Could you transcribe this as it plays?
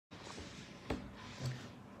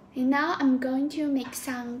And now I'm going to make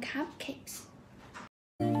some cupcakes.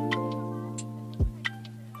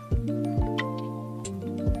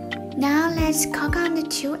 Now let's cook on the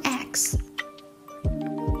 2 eggs.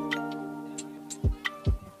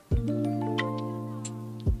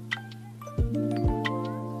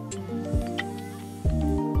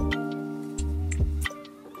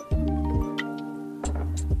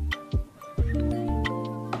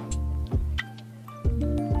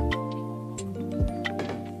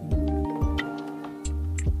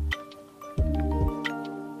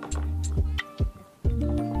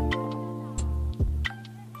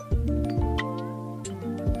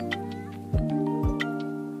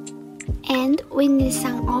 And we need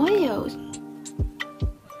some oil.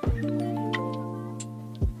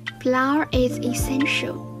 Flour is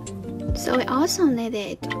essential, so we also need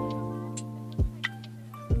it.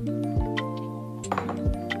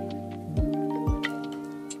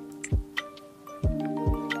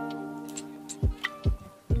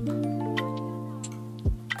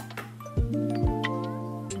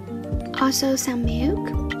 Also some milk.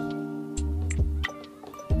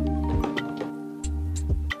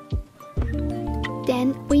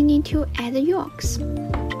 Then we need to add the yolks.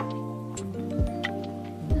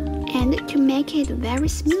 And to make it very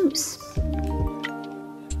smooth.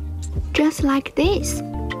 Just like this.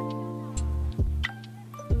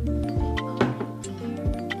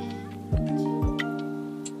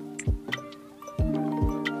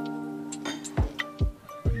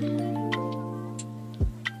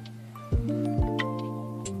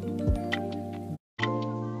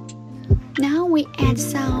 Now we add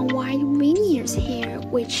some white vinegars here,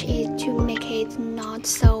 which is to make it not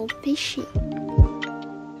so fishy.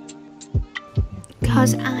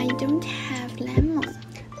 Cause I don't have lemon.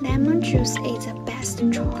 Lemon juice is the best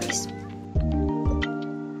choice.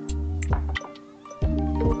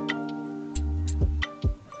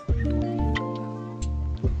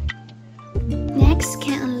 Next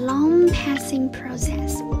can a long passing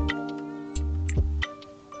process.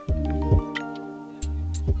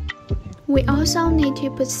 We also need to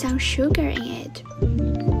put some sugar in it.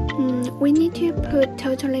 We need to put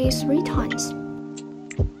totally 3 tons.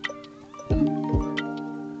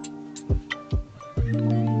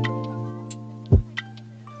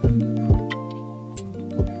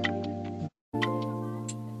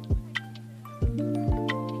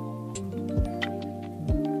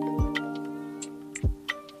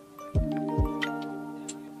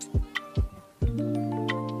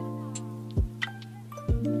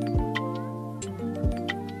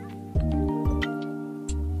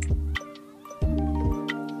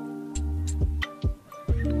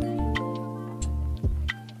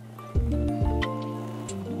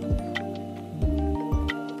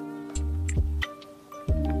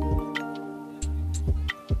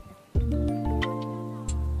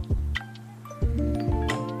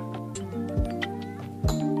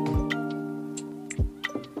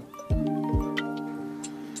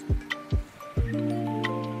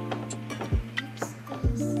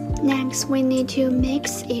 Next, we need to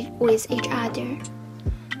mix it with each other.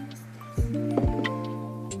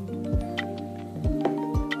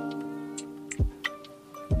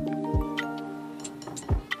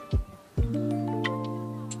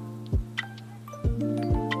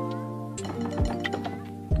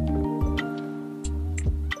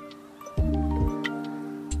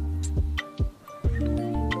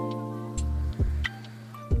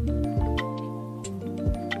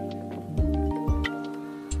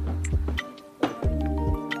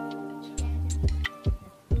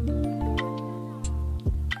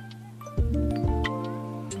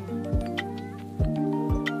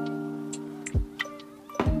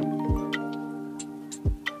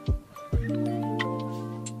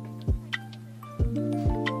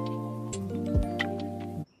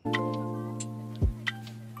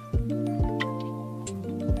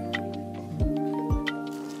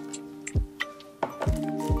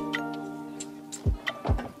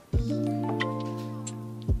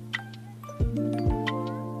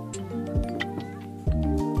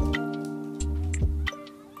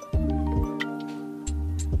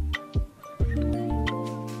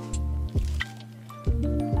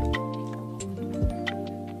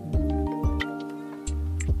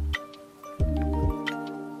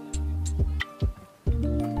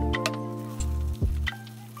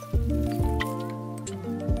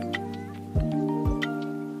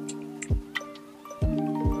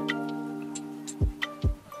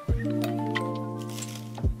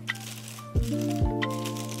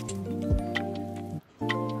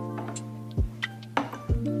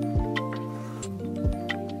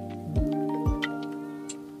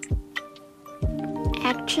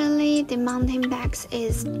 Actually, the mountain bikes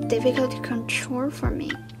is difficult to control for me.